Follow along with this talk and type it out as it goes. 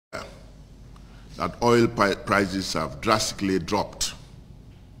that oil prices have drastically dropped.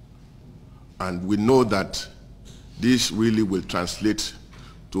 And we know that this really will translate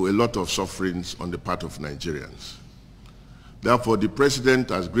to a lot of sufferings on the part of Nigerians. Therefore, the President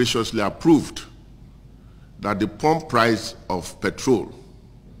has graciously approved that the pump price of petrol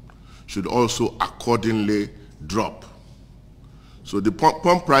should also accordingly drop. So the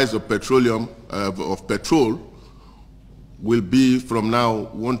pump price of petrol will be from now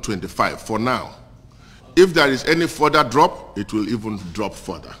 125 for now. If there is any further drop, it will even drop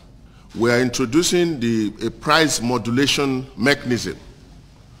further. We are introducing a price modulation mechanism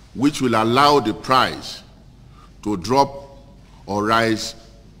which will allow the price to drop or rise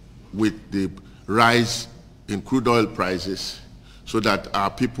with the rise in crude oil prices, so that our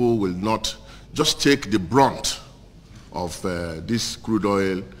people will not just take the brunt of this crude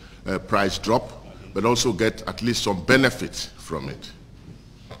oil price drop, but also get at least some benefits from it.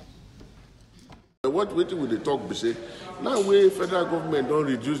 What will they talk be say? Now we federal government don't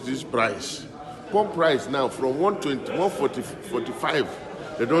reduce this price. Pump price now from 120, 145,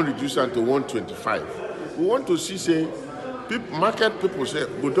 they don't reduce it to 125. We want to see say market people say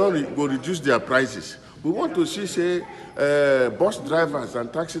we don't go reduce their prices. We want to see say bus drivers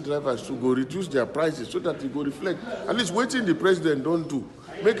and taxi drivers to go reduce their prices so that it go reflect. At least waiting the president don't do.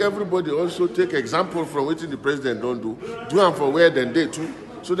 Make everybody also take example from what the president don't do. Do them for where then they too,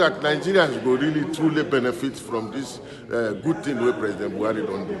 so that Nigerians will really truly benefit from this good thing where President Buhari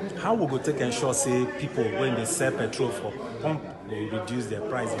don't do. How will we take ensure say people when they sell petrol for pump they reduce their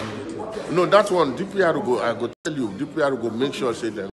price immediately? No, that one DPR will go. I go tell you, DPR will go make sure say that